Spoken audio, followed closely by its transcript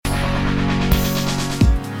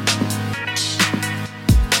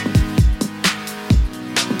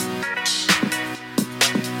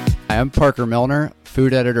I'm Parker Milner,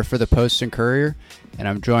 food editor for the Post and Courier, and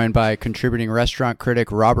I'm joined by contributing restaurant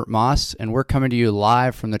critic Robert Moss, and we're coming to you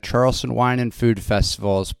live from the Charleston Wine and Food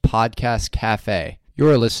Festival's Podcast Cafe.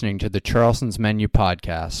 You're listening to the Charleston's Menu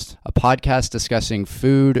Podcast, a podcast discussing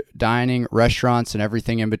food, dining, restaurants, and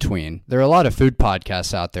everything in between. There are a lot of food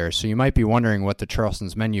podcasts out there, so you might be wondering what the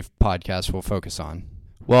Charleston's Menu Podcast will focus on.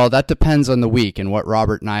 Well, that depends on the week and what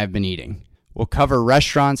Robert and I have been eating. We'll cover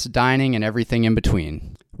restaurants, dining, and everything in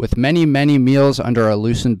between. With many, many meals under our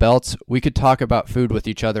loosened belts, we could talk about food with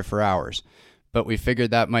each other for hours, but we figured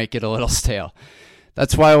that might get a little stale.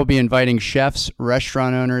 That's why we'll be inviting chefs,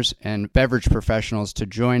 restaurant owners, and beverage professionals to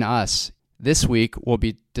join us. This week, we'll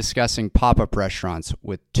be discussing pop-up restaurants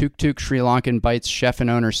with Tuk Tuk Sri Lankan Bites chef and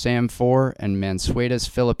owner Sam Fore and Mansueta's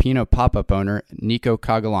Filipino pop-up owner Nikko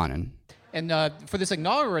Cagalanan. And for this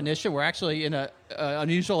inaugural initiative, we're actually in an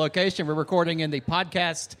unusual location. We're recording in the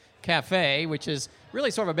Podcast Cafe, which is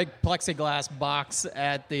really sort of a big plexiglass box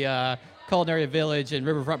at the Culinary Village in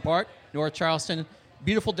Riverfront Park, North Charleston.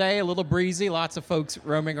 Beautiful day, a little breezy, lots of folks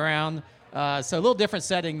roaming around. So a little different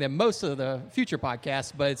setting than most of the future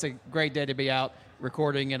podcasts, but it's a great day to be out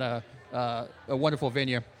recording in a wonderful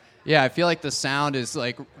venue. Yeah, I feel like the sound is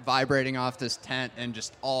like vibrating off this tent and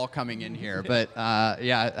just all coming in here. But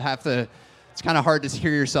it's kind of hard to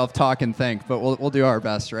hear yourself talk and think, but we'll do our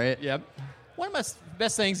best, right? Yep. One of the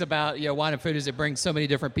best things about wine and food is it brings so many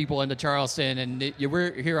different people into Charleston, and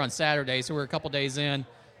we're here on Saturday, so we're a couple days in.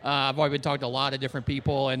 I've already been talking to a lot of different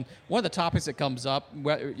people, and one of the topics that comes up,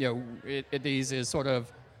 at these is sort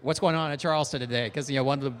of what's going on in Charleston today. Because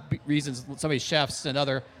one of the reasons some of these chefs and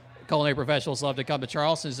other culinary professionals love to come to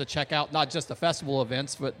Charleston is to check out not just the festival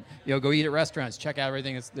events, but go eat at restaurants, check out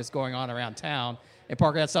everything that's going on around town. And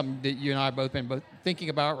Parker, that's something that you and I have both been thinking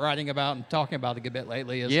about, writing about, and talking about a good bit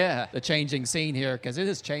lately. Is the changing scene here, because it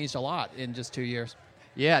has changed a lot in just 2 years.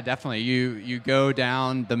 Yeah, definitely. You go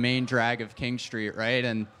down the main drag of King Street, right?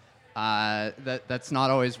 And that's not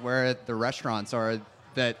always where the restaurants are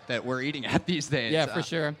that we're eating at these days. Yeah, for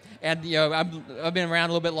sure. And I've been around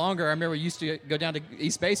a little bit longer. I remember we used to go down to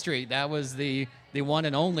East Bay Street. That was the one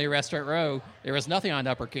and only restaurant row. There was nothing on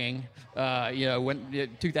Upper King. When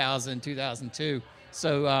 2000, 2002.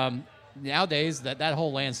 So nowadays that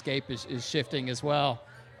whole landscape is shifting as well.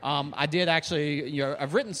 I did actually,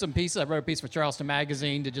 I've written some pieces. I wrote a piece for Charleston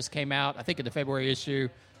Magazine that just came out, I think, in the February issue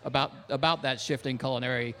about that shifting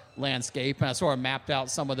culinary landscape. And I sort of mapped out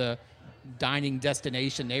some of the dining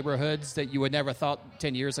destination neighborhoods that you would never thought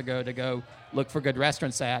 10 years ago to go look for good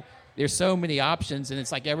restaurants at. There's so many options, and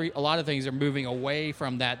it's like a lot of things are moving away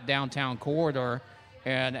from that downtown corridor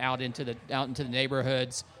and out into the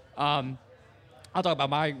neighborhoods. I'll talk about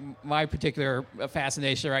my particular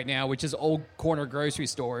fascination right now, which is old corner grocery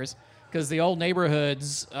stores, because the old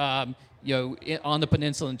neighborhoods, on the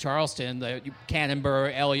peninsula in Charleston, the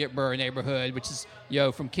Cannonboro, Elliottboro neighborhood, which is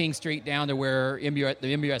from King Street down to where the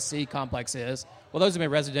MUSC complex is. Well, those have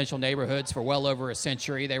been residential neighborhoods for well over a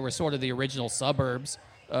century. They were sort of the original suburbs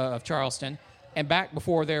of Charleston, and back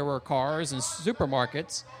before there were cars and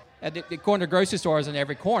supermarkets, the corner grocery stores in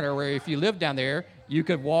every corner, where if you lived down there, you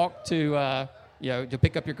could walk to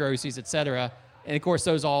pick up your groceries, etc. And, of course,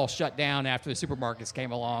 those all shut down after the supermarkets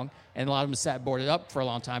came along, and a lot of them sat boarded up for a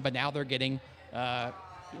long time, but now they're getting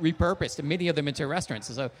repurposed, and many of them into restaurants.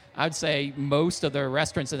 And so I would say most of the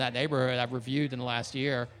restaurants in that neighborhood I've reviewed in the last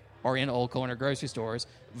year are in old corner grocery stores.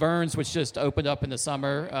 Vern's, which just opened up in the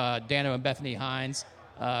summer, Dano and Bethany Hines,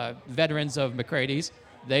 veterans of McCrady's,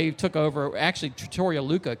 they took over. Actually, Trattoria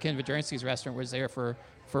Luca, Ken Vedrinsky's restaurant, was there for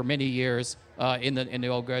many years in the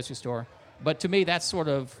old grocery store. But to me, that's sort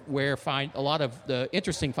of where a lot of the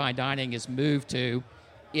interesting fine dining is moved to.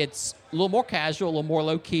 It's a little more casual, a little more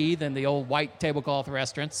low-key than the old white tablecloth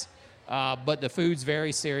restaurants, but the food's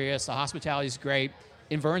very serious. The hospitality's great.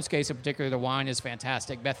 In Vern's case in particular, the wine is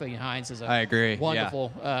fantastic. Bethany Hines is a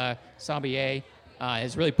wonderful sommelier.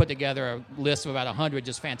 Has really put together a list of about 100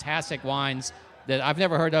 just fantastic wines that I've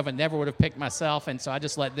never heard of and never would have picked myself, and so I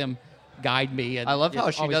just let them guide me. And I love how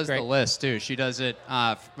she does great. the list too. She does it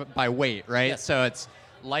by weight, right? Yes. So it's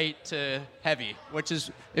light to heavy, which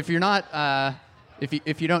is, if you're not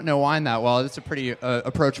if you don't know wine that well, it's a pretty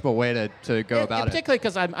approachable way to go about it. Particularly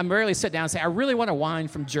because I'm rarely sit down and say, I really want a wine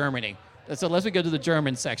from Germany. So let's go to the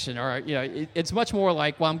German section, or it's much more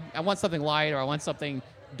like, well, I want something light, or I want something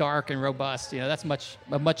dark and robust. That's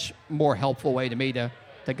a much more helpful way to me to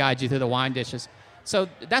guide you through the wine dishes. So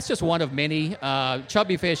that's just one of many.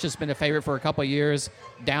 Chubby Fish has been a favorite for a couple of years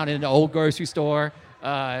down in an old grocery store.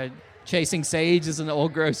 Chasing Sage is in an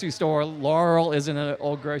old grocery store. Laurel is in an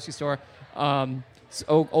old grocery store.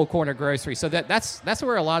 Old corner grocery. So that's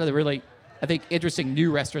where a lot of the really I think interesting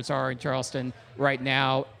new restaurants are in Charleston right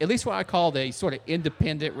now, at least what I call the sort of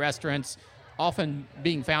independent restaurants, often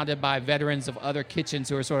being founded by veterans of other kitchens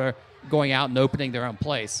who are sort of going out and opening their own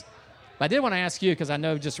place. But I did want to ask you, because I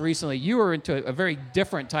know just recently you were into a very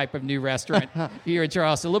different type of new restaurant here in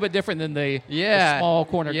Charleston, a little bit different than the small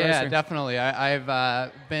corner grocery. Yeah, definitely.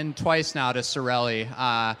 I've been twice now to Sorelli,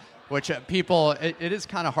 which people, it is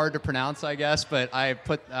kind of hard to pronounce, I guess, but I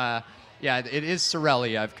put, it is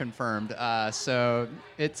Sorelli, I've confirmed. So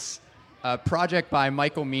it's a project by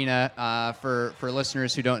Michael Mina. For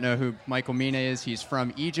listeners who don't know who Michael Mina is, he's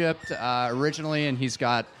from Egypt originally, and he's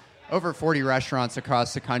got over 40 restaurants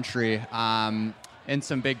across the country in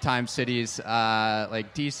some big-time cities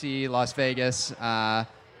like D.C., Las Vegas, and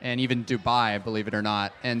even Dubai, believe it or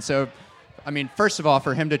not. And so, I mean, first of all,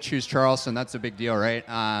 for him to choose Charleston, that's a big deal, right?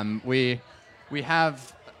 We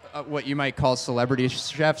have what you might call celebrity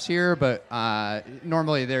chefs here, but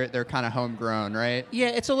normally they're kind of homegrown, right? Yeah,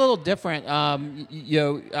 it's a little different.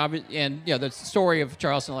 The story of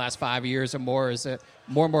Charleston the last 5 years or more is that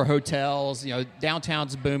more and more hotels.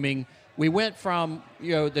 Downtown's booming. We went from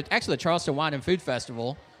the Charleston Wine and Food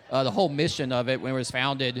Festival. The whole mission of it when it was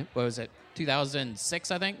founded, what was it,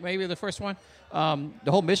 2006? I think maybe the first one.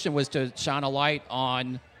 The whole mission was to shine a light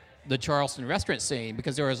on the Charleston restaurant scene,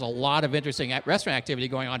 because there was a lot of interesting restaurant activity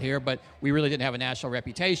going on here, but we really didn't have a national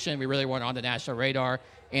reputation. We really weren't on the national radar,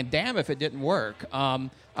 and damn if it didn't work. I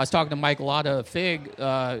was talking to Mike Lotta of Fig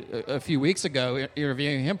a few weeks ago,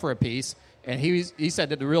 interviewing him for a piece, and he said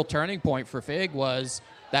that the real turning point for Fig was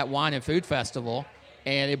that Wine and Food Festival,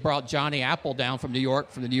 and it brought Johnny Apple down from New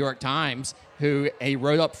York, from the New York Times, he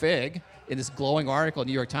wrote up Fig in this glowing article in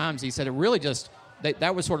the New York Times. He said it really just,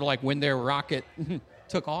 that was sort of like when their rocket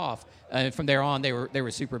took off, and from there on they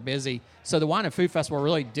were super busy. So the Wine and Food Festival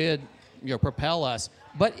really did propel us.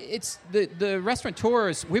 But it's the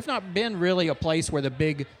restaurateurs. We've not been really a place where the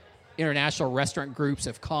big international restaurant groups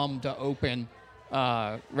have come to open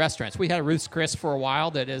restaurants. We had Ruth's Chris for a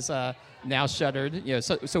while that is now shuttered.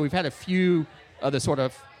 So we've had a few of the sort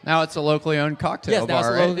of. Now it's a locally owned cocktail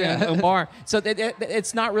bar, right? Locally owned bar. So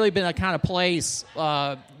it's not really been a kind of place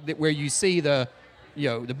where you see the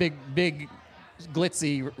big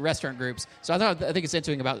glitzy restaurant groups. So I think it's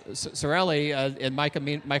interesting about Sorelli and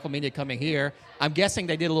Michael Mina coming here. I'm guessing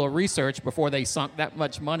they did a little research before they sunk that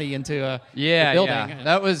much money into the building. Yeah,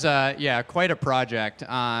 that was quite a project.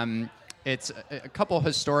 It's a couple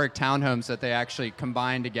historic townhomes that they actually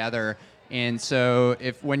combined together, and so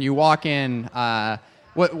when you walk in.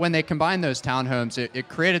 When they combined those townhomes, it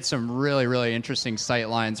created some really, really interesting sight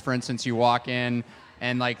lines. For instance, you walk in,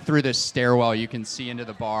 and like through this stairwell, you can see into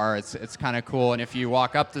the bar. It's kind of cool. And if you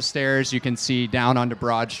walk up the stairs, you can see down onto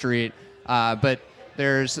Broad Street. But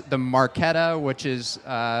there's the Marquetta, which is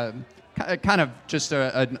kind of just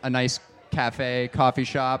a nice coffee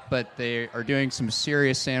shop. But they are doing some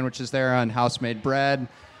serious sandwiches there on house-made bread,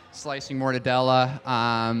 slicing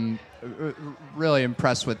mortadella. Really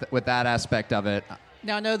impressed with that aspect of it.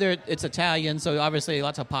 Now, I know it's Italian, so obviously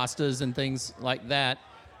lots of pastas and things like that.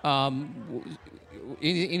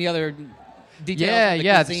 Any other details?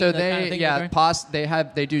 Yeah. Cuisine, So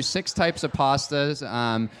they do 6 types of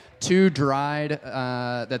pastas, 2 dried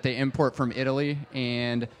that they import from Italy,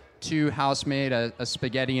 and 2 house-made, a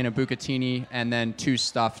spaghetti and a bucatini, and then 2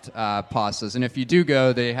 stuffed pastas. And if you do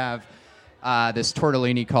go, they have this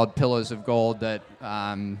tortellini called Pillows of Gold that.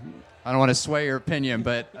 I don't want to sway your opinion,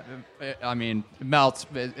 but it melts.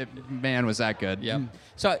 Man, was that good? Yeah.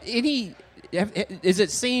 So, is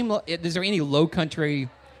there any low country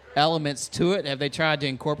elements to it? Have they tried to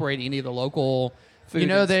incorporate any of the local food?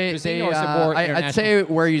 I'd say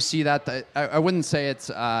where you see that, I wouldn't say it's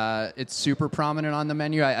super prominent on the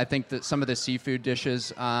menu. I think that some of the seafood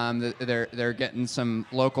dishes, they're getting some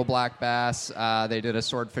local black bass. They did a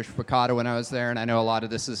swordfish piccata when I was there, and I know a lot of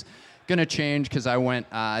this is going to change because I went,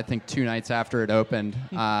 I think 2 nights after it opened.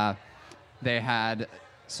 They had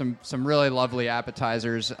some really lovely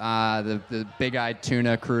appetizers. The big-eyed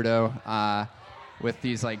tuna crudo with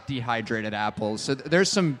these like dehydrated apples. So there's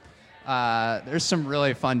some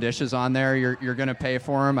really fun dishes on there. You're going to pay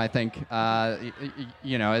for them. I think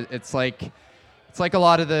it's like a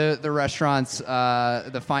lot of the restaurants. It's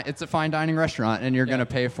a fine dining restaurant, and you're going to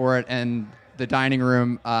pay for it. And the dining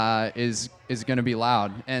room is going to be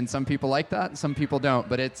loud, and some people like that, and some people don't.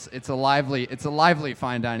 But it's a lively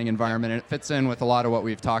fine dining environment, and it fits in with a lot of what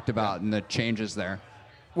we've talked about and the changes there.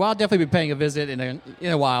 Well, I'll definitely be paying a visit in a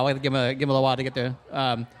while. I'll give him a little while to get their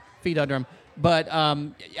feet under him. But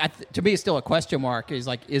to me, it's still a question mark.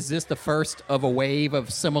 Is this the first of a wave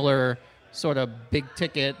of similar sort of big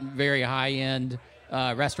ticket, very high end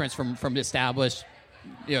restaurants from established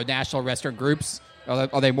national restaurant groups?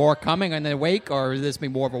 Are they more coming in the wake, or is this be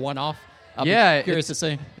more of a one-off? I'll be curious to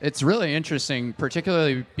see. It's really interesting,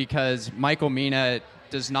 particularly because Michael Mina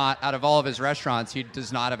does not, out of all of his restaurants, he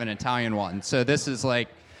does not have an Italian one. So this is like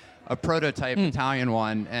a prototype Italian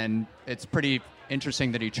one, and it's pretty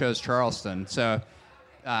interesting that he chose Charleston. So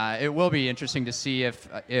it will be interesting to see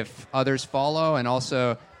if others follow, and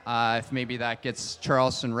also if maybe that gets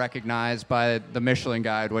Charleston recognized by the Michelin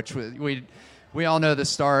Guide, which we all know the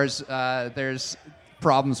stars. There's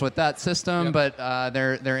problems with that system, but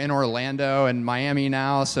they're in Orlando and Miami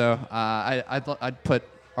now, so I'd put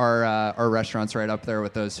our restaurants right up there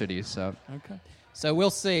with those cities. So so we'll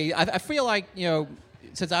see. I feel like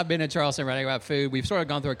since I've been in Charleston writing about food, we've sort of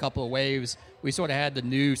gone through a couple of waves. We sort of had the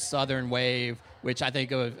new Southern wave, which I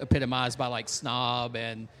think was epitomized by like Snob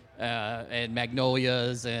and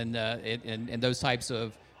Magnolias and those types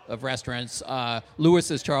of restaurants.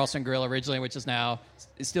 Lewis's Charleston Grill originally, which is now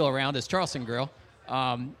still around as Charleston Grill.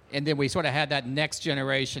 And then we sort of had that next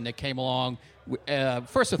generation that came along,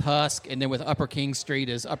 first with Husk, and then with Upper King Street,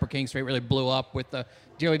 as Upper King Street really blew up with the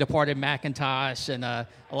dearly departed Macintosh and a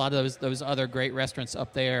lot of those other great restaurants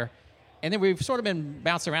up there. And then we've sort of been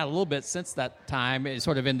bouncing around a little bit since that time, it's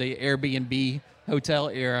sort of in the Airbnb hotel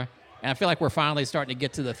era. And I feel like we're finally starting to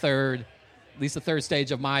get to at least the third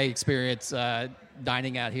stage of my experience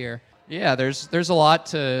dining out here. Yeah, there's a lot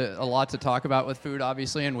to talk about with food,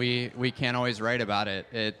 obviously, and we can't always write about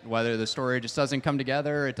it. Whether the story just doesn't come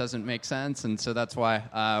together, it doesn't make sense, and so that's why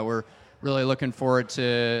we're really looking forward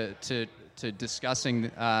to discussing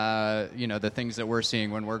the things that we're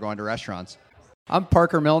seeing when we're going to restaurants. I'm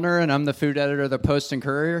Parker Milner, and I'm the food editor of the Post and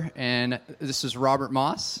Courier, and this is Robert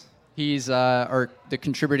Moss. He's the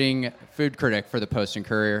contributing food critic for the Post and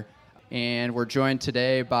Courier, and we're joined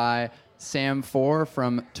today by Sam Fore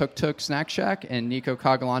from Tuk Tuk Snack Shack and Nikko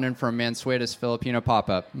Cagalanan from Mansueta's Filipino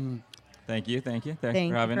Pop-Up. Thank you. Thanks Thank for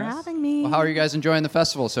you having for us. having me. Well, how are you guys enjoying the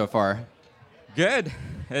festival so far? Good.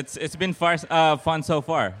 It's been fun so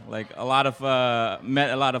far. Like met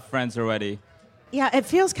a lot of friends already. Yeah, it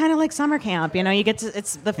feels kind of like summer camp. You get to,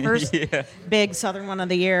 it's the first big Southern one of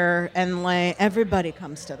the year, and like everybody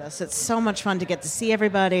comes to this. It's so much fun to get to see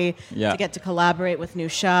everybody, to get to collaborate with new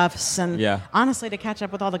chefs, and honestly to catch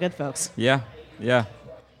up with all the good folks. Yeah.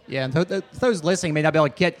 And those listening may not be able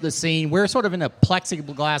to get the scene. We're sort of in a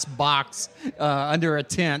plexiglass box under a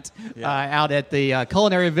tent out at the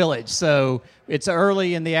Culinary Village. So it's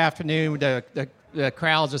early in the afternoon. The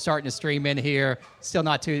crowds are starting to stream in here. Still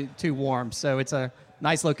not too warm. So it's a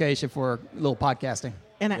nice location for a little podcasting.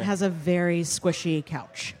 And it has a very squishy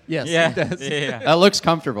couch. Yes, Yeah. it does. Yeah. That looks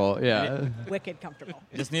comfortable, yeah. Wicked comfortable.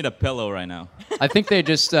 Just need a pillow right now. I think they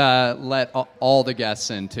just let all the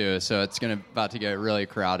guests in, too, so it's about to get really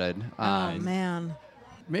crowded. Oh, man.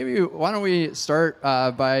 Maybe why don't we start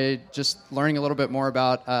by just learning a little bit more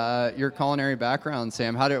about your culinary background,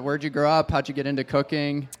 Sam. Where'd you grow up? How'd you get into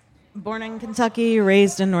cooking? Born in Kentucky,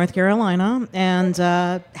 raised in North Carolina, and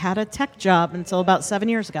had a tech job until about 7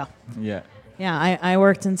 years ago. Yeah. Yeah, I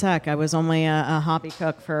worked in tech. I was only a hobby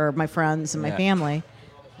cook for my friends and my family,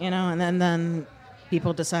 and then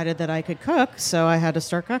people decided that I could cook, so I had to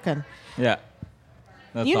start cooking. Yeah.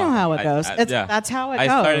 That's You know awesome. how it goes. That's how it goes.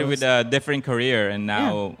 I started with a different career, and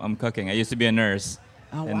now I'm cooking. I used to be a nurse.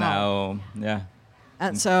 Oh, and wow. now,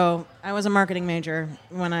 So I was a marketing major.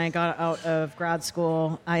 When I got out of grad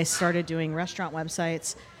school, I started doing restaurant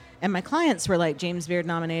websites. And my clients were like James Beard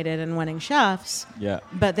nominated and winning chefs. Yeah.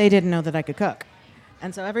 But they didn't know that I could cook.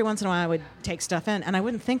 And so every once in a while I would take stuff in, and I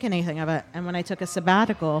wouldn't think anything of it. And when I took a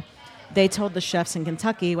sabbatical, they told the chefs in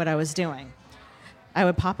Kentucky what I was doing. I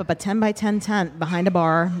would pop up a 10 by 10 tent behind a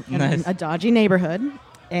bar in a dodgy neighborhood,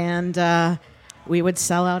 and we would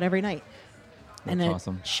sell out every night. That's and it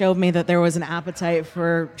awesome. showed me that there was an appetite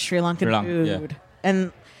for Sri Lankan food. Yeah.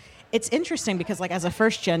 And it's interesting because, like, as a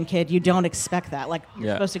first-gen kid, you don't expect that. Like,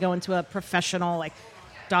 you're supposed to go into a professional, like,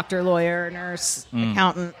 doctor, lawyer, nurse,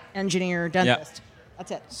 accountant, engineer, dentist. Yeah.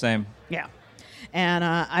 That's it. Same. Yeah. And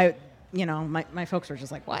my folks were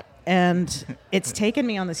just like, what? And it's taken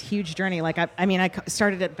me on this huge journey. Like, I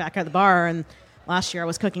started it back at the bar, and last year I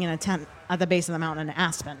was cooking in a tent at the base of the mountain in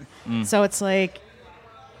Aspen. So it's like,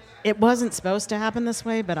 it wasn't supposed to happen this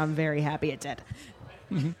way, but I'm very happy it did.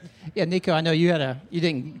 Mm-hmm. Yeah, Nikko, I know you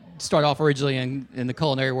didn't start off originally in the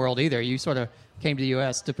culinary world either. You sort of came to the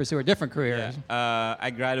U.S. to pursue a different career. Yeah.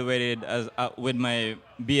 I graduated with my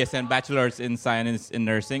BSN Bachelor's in Science in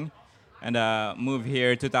Nursing, and moved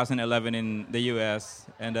here 2011 in the U.S.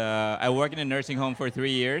 And I worked in a nursing home for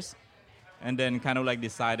 3 years, and then kind of like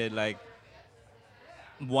decided like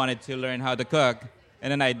wanted to learn how to cook.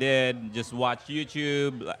 And then I did just watch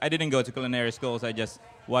YouTube. I didn't go to culinary schools. I just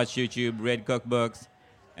watched YouTube, read cookbooks.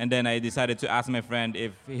 And then I decided to ask my friend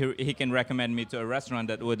if he can recommend me to a restaurant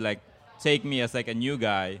that would like take me as like a new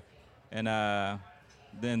guy. And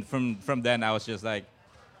then from then I was just like,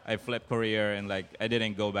 I flipped career and like I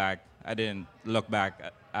didn't go back. I didn't look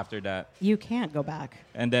back after that. You can't go back.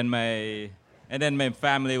 And then my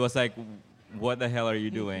family was like, what the hell are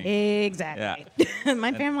you doing? Exactly. Yeah.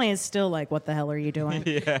 My family is still like, what the hell are you doing?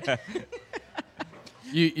 Yeah.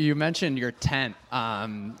 You mentioned your tent.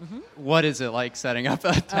 What is it like setting up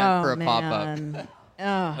a tent for a pop-up?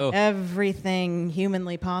 Everything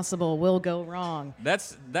humanly possible will go wrong.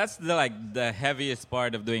 That's the heaviest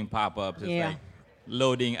part of doing pop-ups. It's like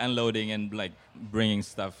loading, unloading, and like bringing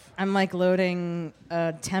stuff. I'm like loading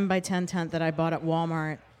a 10 by 10 tent that I bought at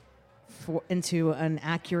Walmart into an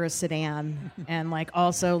Acura sedan, and like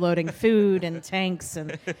also loading food and tanks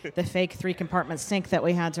and the fake 3-compartment sink that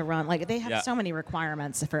we had to run. Like they have so many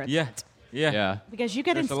requirements for a tent. Yeah. Because you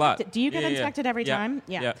get inspected. Do you get inspected every time?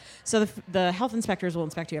 Yeah. So the health inspectors will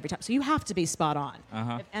inspect you every time. So you have to be spot on.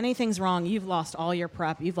 If anything's wrong, you've lost all your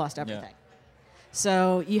prep. You've lost everything. Yeah.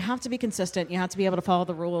 So you have to be consistent. You have to be able to follow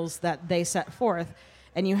the rules that they set forth,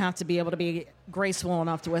 and you have to be able to be graceful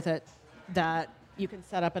enough with it that you can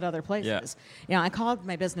set up at other places. I called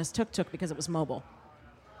my business Tuk Tuk because it was mobile.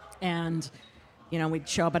 And, we'd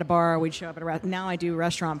show up at a bar, we'd show up at a restaurant. Now I do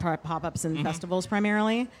restaurant pop-ups and festivals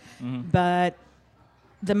primarily. But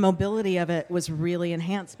the mobility of it was really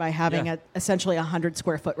enhanced by having essentially a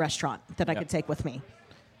 100-square-foot restaurant that I could take with me.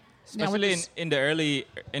 Especially in the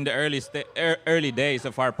early days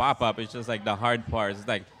of our pop-up, it's just like the hard part. It's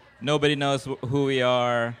like nobody knows who we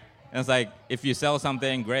are. And it's like, if you sell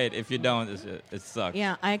something, great. If you don't, it sucks.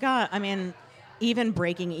 Yeah, even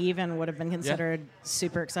breaking even would have been considered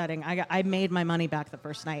super exciting. I made my money back the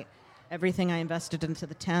first night. Everything I invested into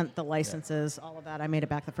the tent, the licenses, all of that, I made it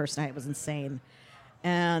back the first night. It was insane.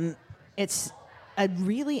 And it's a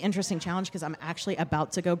really interesting challenge because I'm actually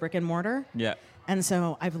about to go brick and mortar. Yeah. And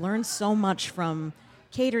so I've learned so much from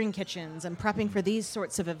catering kitchens and prepping for these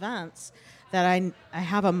sorts of events that I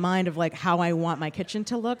have a mind of like how I want my kitchen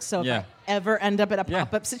to look. So if I ever end up at a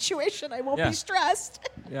pop-up situation, I won't be stressed.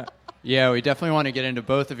 Yeah, we definitely want to get into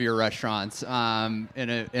both of your restaurants in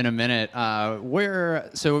a minute. I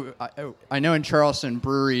know in Charleston,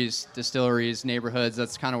 breweries, distilleries, neighborhoods,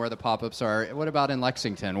 that's kind of where the pop-ups are. What about in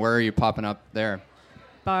Lexington? Where are you popping up there?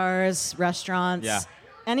 Bars, restaurants. Yeah.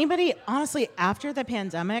 Anybody, honestly, after the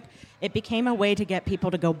pandemic, it became a way to get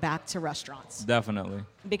people to go back to restaurants. Definitely.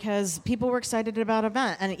 Because people were excited about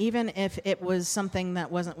event. And even if it was something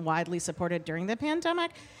that wasn't widely supported during the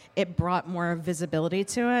pandemic, it brought more visibility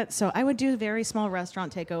to it. So I would do very small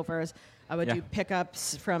restaurant takeovers. I would do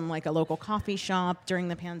pickups from like a local coffee shop during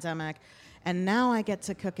the pandemic. And now I get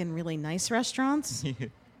to cook in really nice restaurants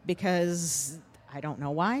because I don't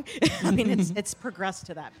know why. I mean, it's progressed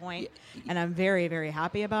to that point, and I'm very, very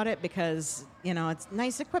happy about it because, it's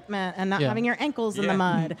nice equipment and not having your ankles in the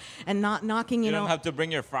mud and not knocking, You don't have to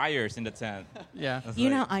bring your fryers in the tent. Yeah.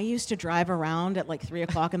 I used to drive around at like 3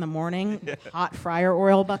 o'clock in the morning, hot fryer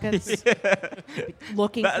oil buckets,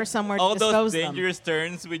 looking for somewhere to dispose them. All those dangerous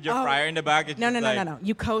turns with your fryer in the back. No.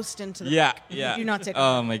 You coast into the back. Yeah. You do not take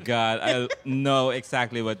Oh, my God. I know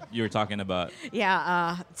exactly what you're talking about.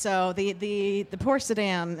 Yeah. So the poor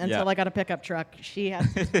sedan, until I got a pickup truck, she had...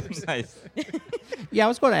 Nice. Yeah, I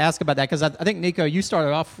was going to ask about that because I think, Nikko, you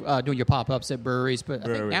started off doing your pop-ups at breweries, but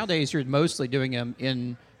I think nowadays you're mostly doing them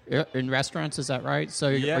in restaurants. Is that right? So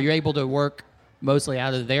are you able to work mostly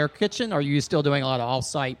out of their kitchen, or are you still doing a lot of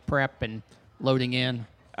off-site prep and loading in?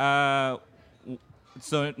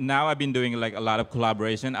 So now I've been doing like a lot of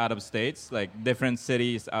collaboration out of states, like different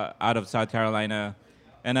cities out of South Carolina,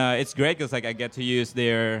 and it's great because like I get to use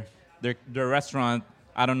their restaurant.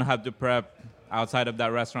 I don't have to prep outside of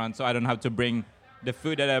that restaurant, so I don't have to bring the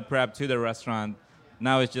food that I prep to the restaurant.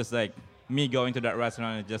 Now it's just like me going to that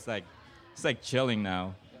restaurant. It's like chilling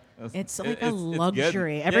now. It's like a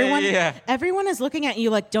luxury. Everyone is looking at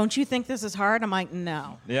you like, don't you think this is hard? I'm like,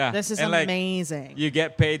 no. Yeah. This is like, amazing. You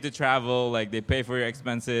get paid to travel. Like they pay for your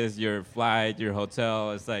expenses, your flight, your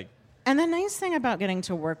hotel. It's like. And the nice thing about getting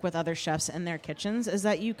to work with other chefs in their kitchens is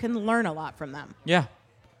that you can learn a lot from them. Yeah.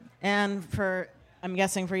 And I'm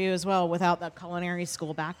guessing for you as well, without that culinary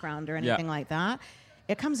school background or anything like that,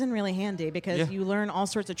 it comes in really handy because you learn all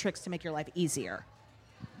sorts of tricks to make your life easier.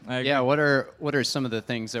 Yeah, what are some of the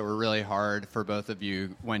things that were really hard for both of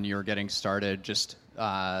you when you were getting started, just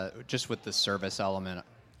with the service element?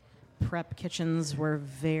 Prep kitchens were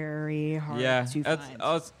very hard to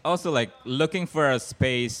find. Also, like looking for a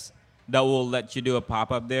space that will let you do a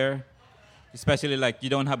pop-up there. especially like you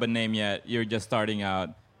don't have a name yet, you're just starting out.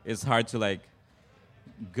 It's hard to like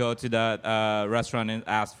go to that restaurant and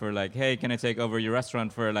ask for like, hey, can I take over your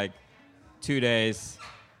restaurant for like 2 days?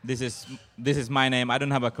 This is my name. I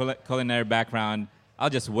don't have a culinary background. I'll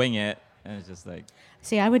just wing it. And it's just like...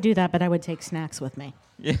 See, I would do that, but I would take snacks with me.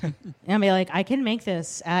 Yeah. And I'd be like, I can make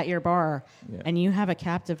this at your bar, and you have a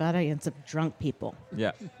captive audience of drunk people.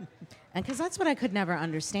 Yeah. And because that's what I could never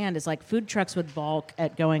understand is like food trucks would balk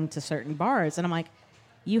at going to certain bars. And I'm like,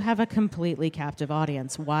 you have a completely captive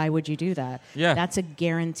audience. Why would you do that? Yeah. That's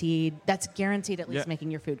guaranteed at least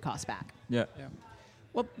making your food cost back. Yeah.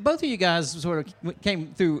 Well, both of you guys sort of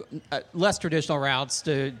came through less traditional routes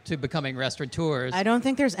to becoming restaurateurs. I don't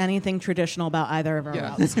think there's anything traditional about either of our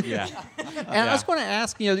routes. Yeah. And I was going to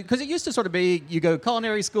ask, because it used to sort of be you go to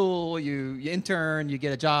culinary school, you intern, you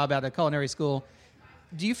get a job out of culinary school.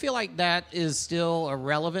 Do you feel like that is still a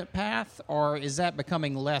relevant path, or is that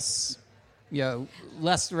becoming less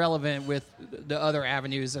relevant with the other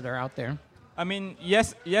avenues that are out there? I mean,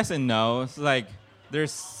 yes and no. It's like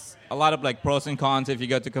there's a lot of like pros and cons. If you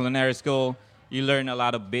go to culinary school, you learn a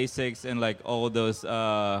lot of basics and like all those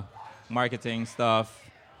marketing stuff,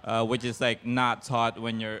 which is like not taught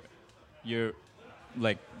when you're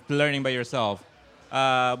like learning by yourself.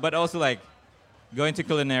 But also like going to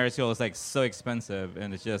culinary school is like so expensive,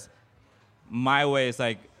 and it's just my way is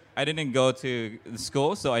like I didn't go to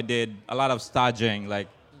school, so I did a lot of staging. Like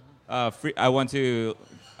I went to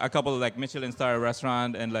a couple of like Michelin star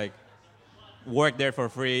restaurant and like worked there for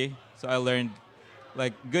free. So I learned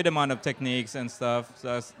like good amount of techniques and stuff.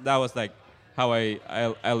 So that was like how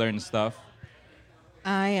I learned stuff.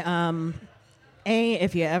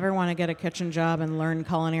 If you ever want to get a kitchen job and learn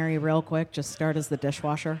culinary real quick, just start as the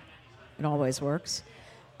dishwasher. It always works.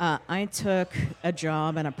 I took a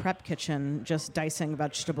job in a prep kitchen just dicing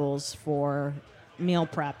vegetables for meal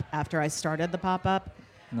prep after I started the pop-up.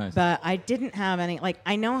 Nice. But I didn't have any,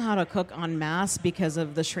 I know how to cook en masse because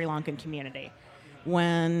of the Sri Lankan community.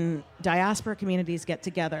 When diaspora communities get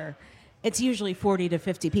together, it's usually 40 to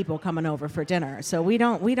 50 people coming over for dinner. So we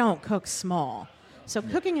don't cook small. So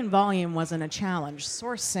cooking in volume wasn't a challenge.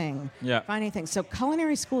 Sourcing, finding things. So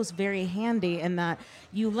culinary school is very handy in that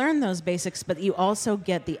you learn those basics, but you also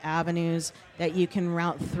get the avenues that you can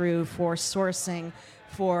route through for sourcing,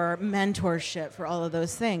 for mentorship, for all of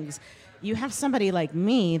those things. You have somebody like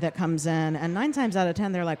me that comes in, and 9 times out of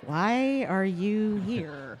 10, they're like, why are you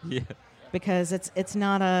here? Because it's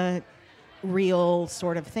not a real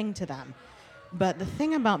sort of thing to them. But the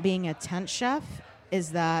thing about being a tent chef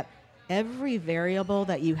is that every variable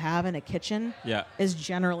that you have in a kitchen is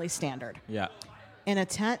generally standard. Yeah. In a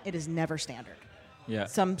tent, it is never standard. Yeah.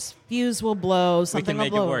 Some fuse will blow, something will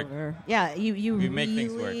blow work. over. Yeah, you really make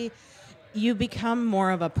things work. You become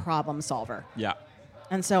more of a problem solver. Yeah.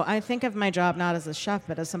 And so I think of my job not as a chef,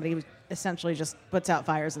 but as somebody who essentially just puts out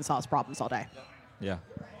fires and solves problems all day. Yeah.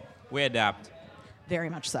 We adapt. Very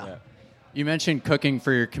much so. Yeah. You mentioned cooking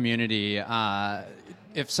for your community.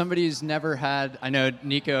 If somebody's never had, I know,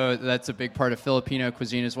 Nikko, that's a big part of Filipino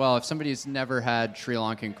cuisine as well. If somebody's never had Sri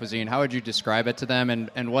Lankan cuisine, how would you describe it to them?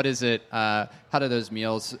 And what is it, how do those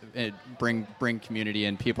meals bring community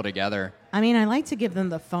and people together? I mean, I like to give them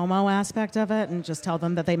the FOMO aspect of it and just tell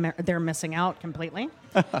them that they're missing out completely.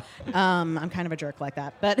 I'm kind of a jerk like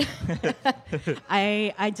that. But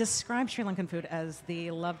I describe Sri Lankan food as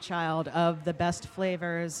the love child of the best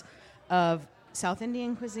flavors of South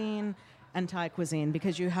Indian cuisine and Thai cuisine,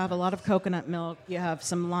 because you have a lot of coconut milk, you have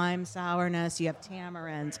some lime sourness, you have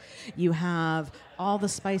tamarind, you have all the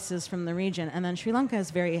spices from the region. And then Sri Lanka is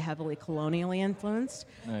very heavily colonially influenced.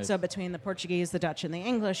 Nice. So between the Portuguese, the Dutch, and the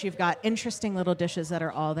English, you've got interesting little dishes that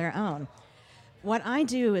are all their own. What I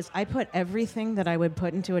do is I put everything that I would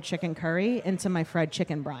put into a chicken curry into my fried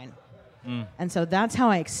chicken brine. And so that's how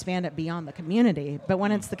I expand it beyond the community. But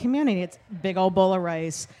when it's the community, it's big old bowl of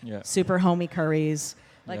rice, super homey curries.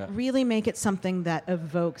 Really make it something that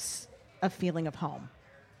evokes a feeling of home.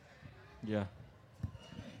 Yeah.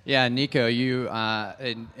 Yeah, Nikko, you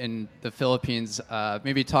in the Philippines,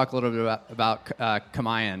 maybe talk a little bit about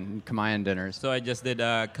Kamayan dinners. So I just did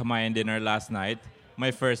a Kamayan dinner last night.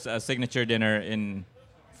 My first signature dinner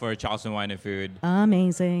for Charleston Wine and Food.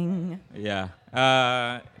 Amazing. Yeah.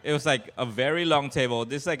 It was like a very long table.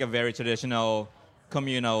 This is like a very traditional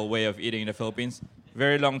communal way of eating in the Philippines.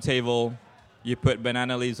 Very long table. You put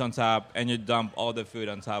banana leaves on top, and you dump all the food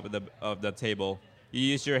on top of the table. You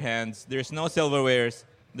use your hands. There's no silverwares.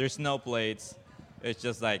 There's no plates. It's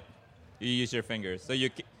just like you use your fingers. So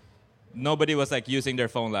nobody was like using their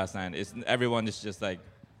phone last night. Everyone is just like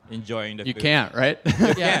enjoying the food. You can't, right?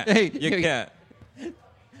 You can't. You can't.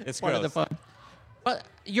 It's part gross. of the fun. But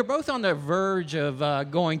you're both on the verge of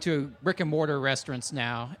going to brick and mortar restaurants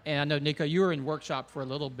now, and I know Nikko, you were in workshop for a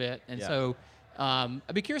little bit, and so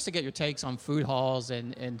I'd be curious to get your takes on food halls,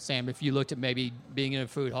 and Sam, if you looked at maybe being in a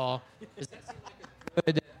food hall, is that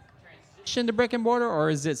a good transition to brick and mortar,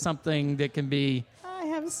 or is it something that can be I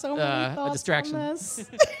have so many thoughts a distraction? on this.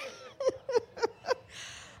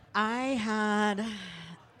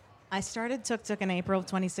 I started Tuk Tuk in April of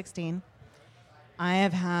 2016. I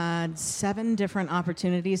have had 7 different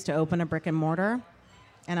opportunities to open a brick and mortar,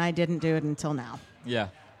 and I didn't do it until now. Yeah.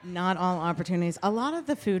 Not all opportunities. A lot of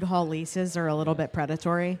the food hall leases are a little bit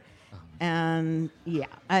predatory, and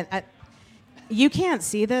you can't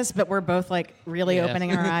see this, but we're both like really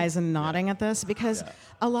opening our eyes and nodding at this because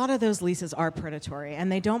a lot of those leases are predatory,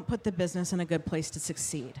 and they don't put the business in a good place to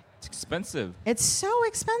succeed. It's expensive. It's so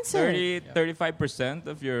expensive. 35%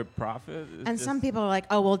 of your profit. And some people are like,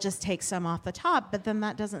 oh, we'll just take some off the top, but then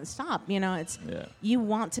that doesn't stop. You know, you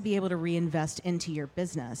want to be able to reinvest into your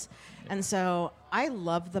business. Yeah. And so I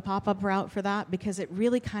love the pop-up route for that because it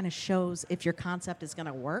really kind of shows if your concept is going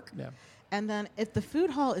to work. Yeah. And then if the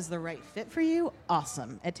food hall is the right fit for you,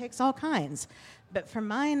 awesome. It takes all kinds. But for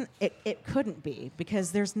mine, it couldn't be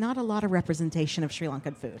because there's not a lot of representation of Sri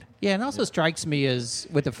Lankan food. Yeah, and also strikes me as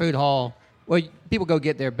with the food hall, well, people go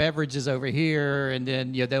get their beverages over here, and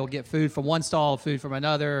then they'll get food from one stall, food from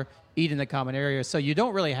another, eat in the common area. So you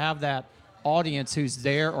don't really have that audience who's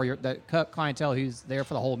there or the clientele who's there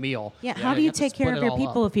for the whole meal. Yeah, how do you take care of your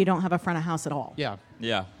people if you don't have a front of house at all? Yeah.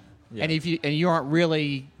 Yeah. And you aren't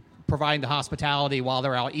really providing the hospitality while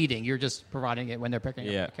they're out eating. You're just providing it when they're picking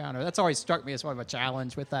up the counter. That's always struck me as sort of a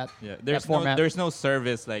challenge with that. Yeah, there's no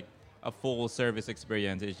service like a full service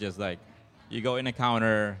experience. It's just like you go in a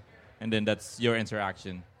counter and then that's your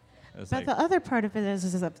interaction. But the other part of it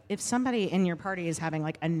is that if somebody in your party is having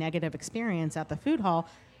like a negative experience at the food hall,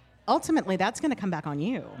 ultimately that's going to come back on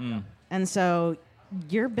you. And so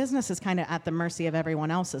your business is kind of at the mercy of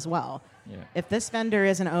everyone else as well. Yeah. If this vendor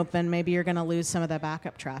isn't open, maybe you're going to lose some of the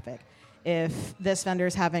backup traffic. If this vendor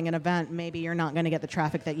is having an event, maybe you're not going to get the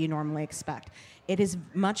traffic that you normally expect. It is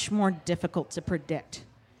much more difficult to predict,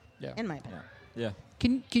 in my opinion. Yeah.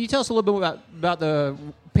 Can you tell us a little bit about the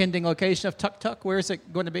pending location of Tuk Tuk? Where is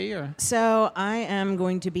it going to be? Or? So I am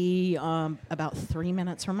going to be about 3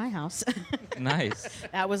 minutes from my house. Nice.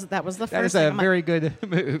 That was the first. That is a very good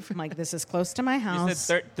move. I'm like, this is close to my house. You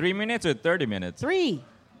said 3 minutes or 30 minutes? 3.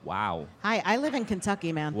 Wow. Hi, I live in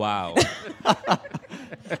Kentucky, man. Wow.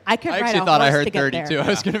 I could ride a horse to get there. I actually thought I heard 32. I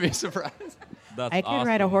was going to be surprised. I could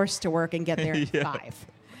ride a horse to work and get there at 5.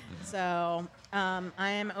 So I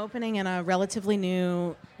am opening in a relatively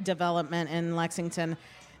new development in Lexington,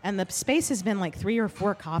 and the space has been like 3 or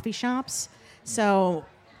 4 coffee shops. So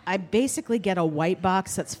I basically get a white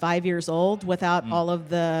box that's 5 years old without all of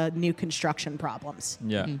the new construction problems.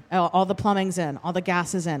 Yeah. All the plumbing's in, all the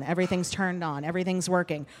gas is in, everything's turned on, everything's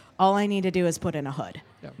working. All I need to do is put in a hood.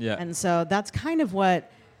 Yeah. And so that's kind of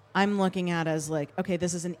what I'm looking at as like, okay,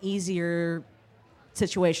 this is an easier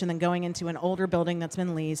situation than going into an older building that's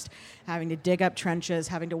been leased, having to dig up trenches,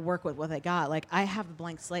 having to work with what they got. Like, I have a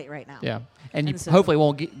blank slate right now. Yeah. And you hopefully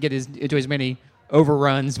won't get into as many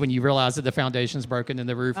overruns when you realize that the foundation's broken and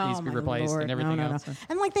the roof needs to be replaced and everything else. No.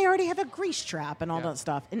 And like they already have a grease trap and all that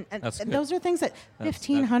stuff. And those are things that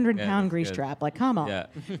 1,500-pound grease trap. Like, come on. Yeah.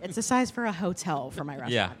 It's the size for a hotel for my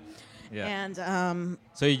restaurant. Yeah. And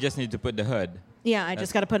so you just need to put the hood. Yeah, I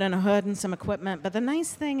just got to put in a hood and some equipment. But the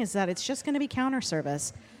nice thing is that it's just going to be counter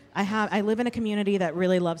service. I live in a community that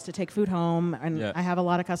really loves to take food home, and I have a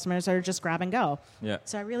lot of customers that are just grab and go. Yeah.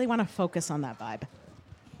 So I really want to focus on that vibe.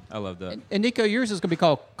 I love that. And Nikko, yours is going to be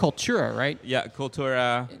called Cultura, right? Yeah,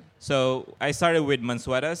 Cultura. So I started with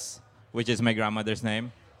Mansuetas, which is my grandmother's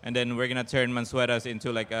name. And then we're going to turn Mansuetas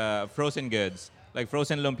into like frozen goods, like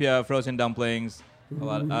frozen lumpia, frozen dumplings, a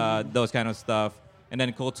lot, those kind of stuff. And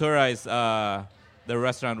then Cultura is the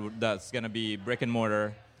restaurant that's going to be brick and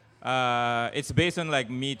mortar. It's based on like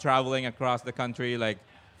me traveling across the country like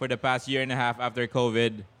for the past year and a half after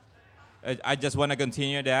COVID. I just want to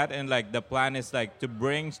continue that, and like the plan is like to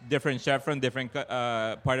bring different chefs from different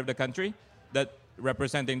part of the country that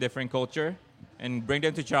representing different culture, and bring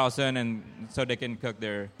them to Charleston, and so they can cook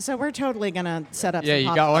their. So we're totally gonna set up. Yeah, some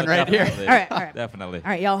you got one right here. All right, definitely.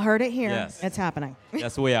 All right, y'all heard it here. Yes. It's happening.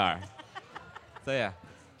 Yes, we are. So yeah.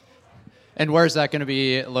 And where's that going to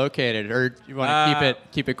be located, or you want to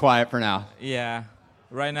keep it quiet for now? Yeah,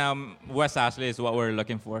 right now West Ashley is what we're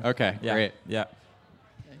looking for. Okay, great. Yeah.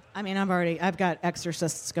 I mean, I've got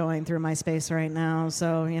exorcists going through my space right now,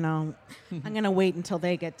 so, you know, I'm going to wait until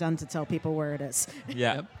they get done to tell people where it is.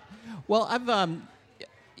 Yeah. Well, I've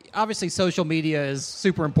obviously social media is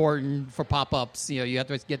super important for pop-ups. You have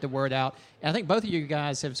to get the word out. And I think both of you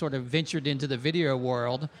guys have sort of ventured into the video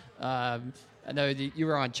world. I know that you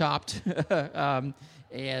were on Chopped,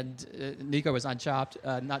 and Nikko was on Chopped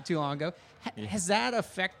not too long ago. Has that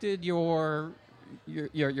affected your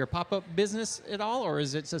pop-up business at all, or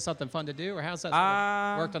is it just something fun to do, or how's that sort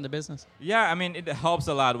of worked on the business? Yeah, I mean, it helps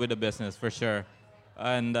a lot with the business for sure.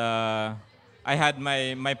 And I had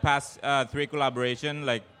my past 3 collaboration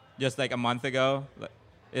just a month ago.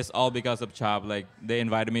 It's all because of Chop. They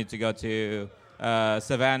invited me to go to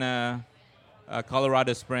Savannah,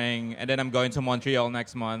 Colorado Spring, and then I'm going to Montreal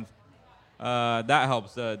next month. That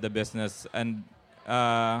helps the business. And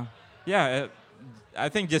I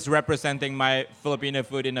think just representing my Filipino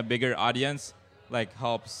food in a bigger audience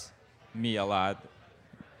helps me a lot.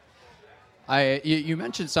 You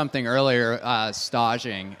mentioned something earlier,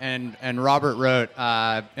 staging, and Robert wrote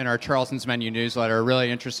in our Charleston's Menu newsletter a really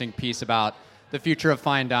interesting piece about the future of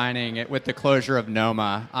fine dining with the closure of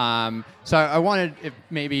Noma. So I wanted if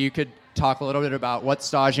maybe you could talk a little bit about what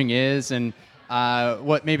staging is and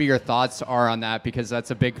what maybe your thoughts are on that, because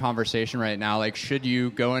that's a big conversation right now.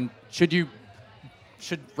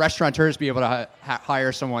 Should restaurateurs be able to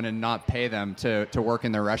hire someone and not pay them to work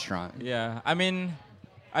in their restaurant? Yeah, I mean,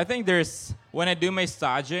 I think when I do my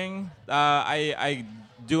staging, I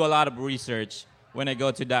do a lot of research when I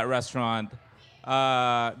go to that restaurant.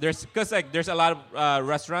 There's a lot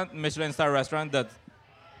of Michelin star restaurant that's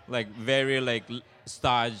very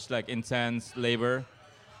staged, intense labor,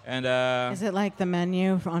 and is it like The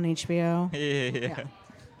Menu on HBO?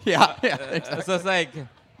 Yeah. Exactly. So it's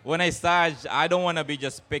when I stage, I don't want to be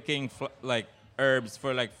just picking herbs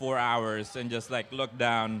for 4 hours and just look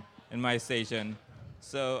down in my station.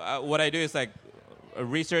 So what I do is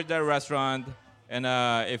research that restaurant, and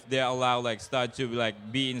if they allow stud to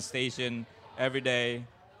be in station every day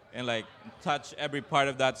and touch every part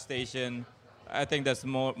of that station, I think that's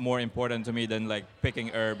more important to me than picking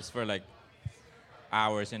herbs for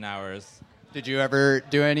hours and hours. Did you ever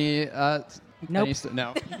do any? Nope.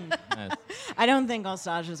 No. Nice. I don't think all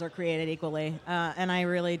stages are created equally, and I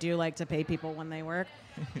really do like to pay people when they work.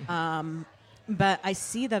 But I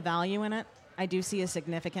see the value in it. I do see a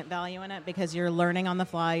significant value in it because you're learning on the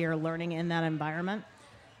fly. You're learning in that environment.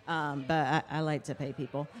 But I like to pay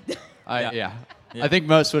people. Yeah. I think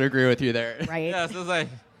most would agree with you there. Right? Yeah, so it's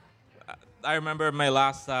I remember my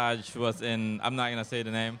last stage was in, I'm not going to say the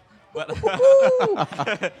name, but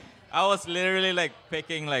I was literally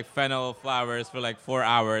picking fennel flowers for 4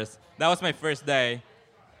 hours. That was my first day.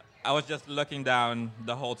 I was just looking down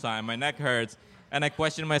the whole time. My neck hurts. And I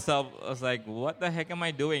questioned myself. I was what the heck am I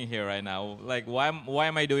doing here right now? Why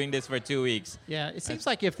am I doing this for 2 weeks? Yeah, it seems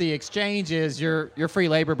like if the exchange is you're free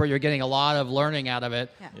labor, but you're getting a lot of learning out of it,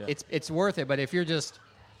 it's worth it. But if you're just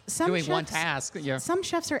doing one task. Some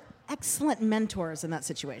chefs are excellent mentors in that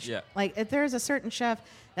situation. Yeah. If there's a certain chef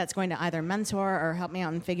that's going to either mentor or help me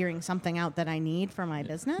out in figuring something out that I need for my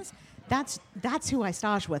business, that's who I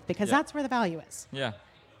stage with, because that's where the value is. Yeah.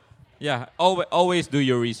 Yeah. Always do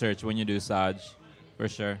your research when you do stage, for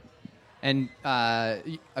sure. And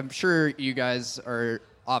I'm sure you guys are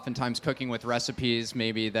oftentimes cooking with recipes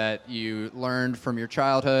maybe that you learned from your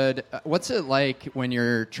childhood. What's it like when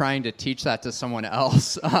you're trying to teach that to someone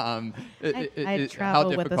else? I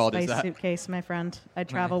travel with a spice suitcase, my friend. I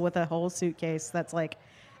travel Nice. with a whole suitcase that's like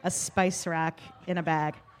a spice rack in a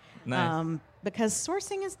bag. Nice. Because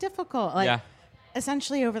sourcing is difficult.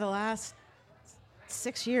 Essentially over the last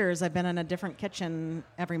 6 years, I've been in a different kitchen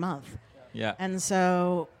every month. Yeah. And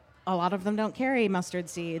so a lot of them don't carry mustard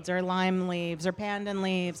seeds or lime leaves or pandan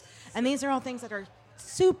leaves. And these are all things that are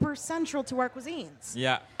super central to our cuisines.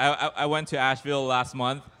 Yeah, I went to Asheville last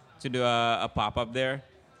month to do a pop-up there.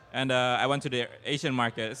 And I went to the Asian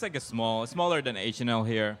market. It's smaller than H&L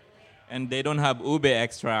here. And they don't have ube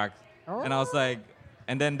extract. Oh. And I was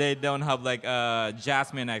and then they don't have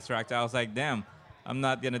jasmine extract. I was damn, I'm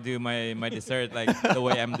not going to do my dessert the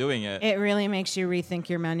way I'm doing it. It really makes you rethink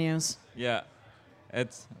your menus. Yeah.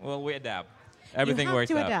 We adapt. Everything works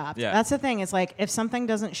You have out. to adapt. Yeah. That's the thing. It's if something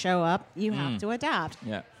doesn't show up, you have to adapt.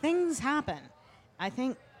 Yeah. Things happen. I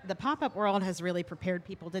think the pop-up world has really prepared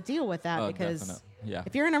people to deal with that because definitely. Yeah.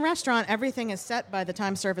 if you're in a restaurant, everything is set by the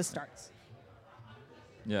time service starts.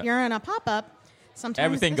 Yeah. If you're in a pop-up, sometimes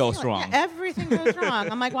Everything goes wrong. Yeah, everything goes wrong.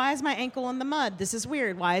 I'm why is my ankle in the mud? This is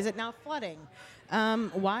weird. Why is it now flooding?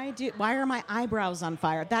 Why are my eyebrows on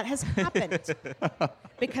fire? That has happened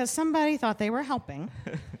because somebody thought they were helping,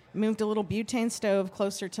 moved a little butane stove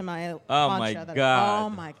closer to my my God. Oh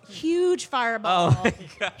my! Huge fireball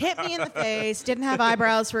hit me in the face. Didn't have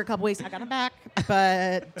eyebrows for a couple weeks. I got them back.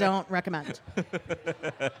 but don't recommend.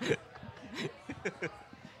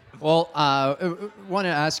 Well, I want to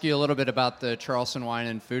ask you a little bit about the Charleston Wine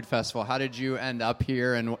and Food Festival. How did you end up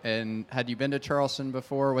here, and had you been to Charleston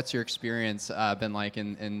before? What's your experience been like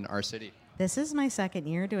in our city? This is my second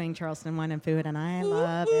year doing Charleston Wine and Food, and I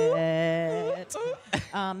love it.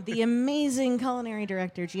 The amazing culinary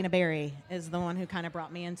director, Gina Berry, is the one who kind of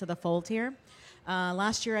brought me into the fold here.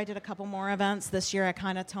 Last year I did a couple more events. This year I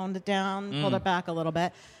kind of toned it down, pulled it back a little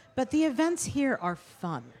bit. But the events here are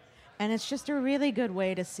fun. And it's just a really good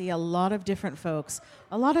way to see a lot of different folks,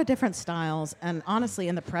 a lot of different styles, and honestly,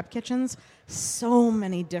 in the prep kitchens, so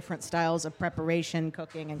many different styles of preparation,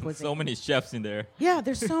 cooking, and cuisine. So many chefs in there. Yeah,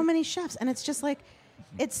 there's so many chefs, and it's just like,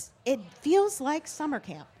 it feels like summer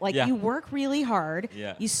camp. Like you work really hard,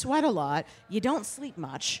 you sweat a lot, you don't sleep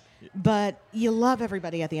much, but you love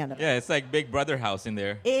everybody at the end of it. Yeah, it's like Big Brother house in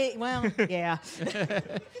there. Yeah.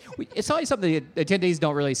 It's always something the attendees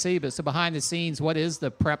don't really see, but so behind the scenes, what is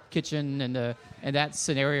the prep kitchen and that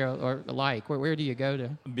scenario or like? Where do you go to?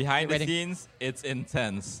 Behind the scenes, it's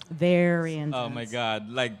intense. Very intense. Oh my God!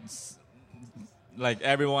 Like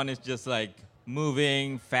everyone is just like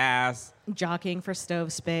moving fast, jockeying for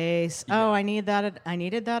stove space. Yeah. Oh, I needed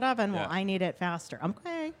that oven. Well, I need it faster.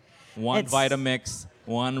 Okay. One Vitamix,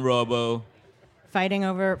 one Robo. Fighting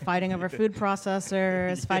over food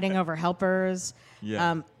processors, fighting over helpers,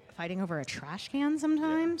 fighting over a trash can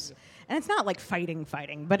sometimes. Yeah. And it's not like fighting,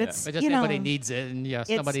 but it's, but just everybody needs it, and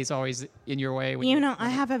somebody's always in your way. I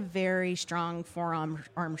have a very strong forearm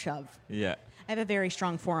shove. Yeah. I have a very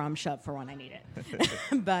strong forearm shove for when I need it.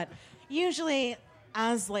 But usually,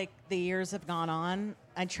 as like the years have gone on,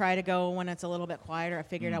 I try to go when it's a little bit quieter. I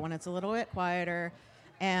figured out when it's a little bit quieter.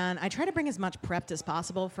 And I try to bring as much prepped as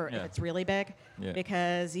possible for if it's really big,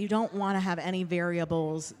 because you don't want to have any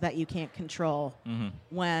variables that you can't control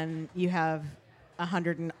when you have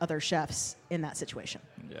 100 other chefs in that situation.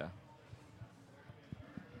 Yeah.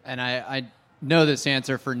 And I know this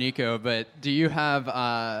answer for Nikko, but do you have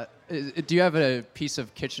a piece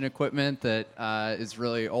of kitchen equipment that is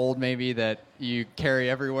really old, maybe, that you carry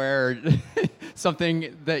everywhere, or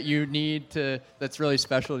something that you need that's really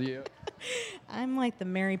special to you? I'm like the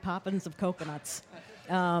Mary Poppins of coconuts.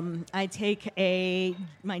 I take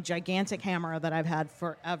my gigantic hammer that I've had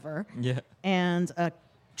forever, and a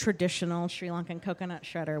traditional Sri Lankan coconut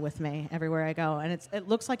shredder with me everywhere I go, and it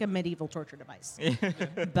looks like a medieval torture device.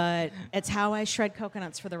 But it's how I shred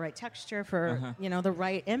coconuts for the right texture, for the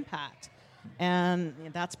right impact, and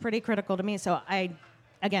that's pretty critical to me. So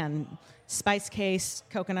again, spice case,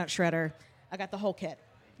 coconut shredder, I got the whole kit.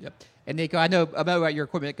 Yep. And Nikko, I know about your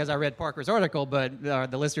equipment because I read Parker's article, but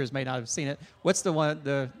the listeners may not have seen it. What's that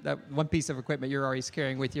one piece of equipment you're always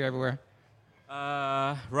carrying with you everywhere?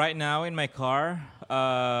 Right now in my car,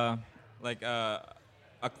 a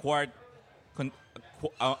quart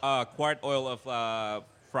oil of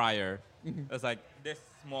fryer. It's like this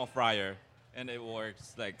small fryer, and it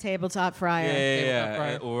works like tabletop fryer.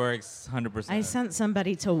 Yeah, it works 100%. I sent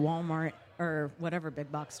somebody to Walmart or whatever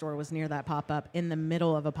big box store was near that pop-up in the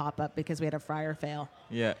middle of a pop-up because we had a fryer fail.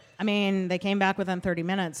 Yeah. I mean, they came back within 30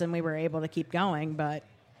 minutes and we were able to keep going, but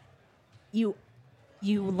you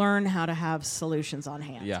learn how to have solutions on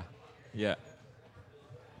hand. Yeah.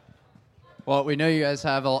 Well, we know you guys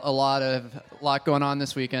have a lot going on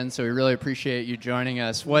this weekend, so we really appreciate you joining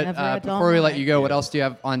us. Before we let you go, what else do you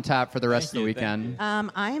have on tap for the rest of the weekend?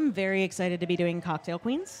 I am very excited to be doing Cocktail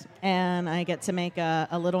Queens, and I get to make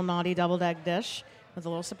a little naughty deviled egg dish with a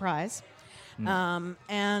little surprise.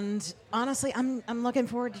 And honestly, I'm looking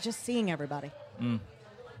forward to just seeing everybody.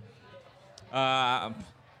 I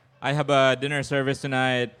have a dinner service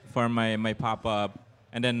tonight for my pop-up.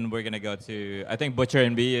 And then we're going to go to, I think Butcher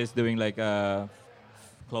and Bee is doing like a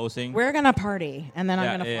closing. We're going to party, and then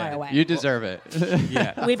I'm going to fly away. You deserve it.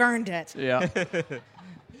 Yeah. We've earned it. Yeah.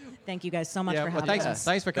 Thank you guys so much for having us.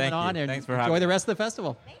 Thanks for coming on, and thanks for enjoy the rest of the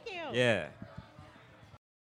festival. Thank you. Yeah.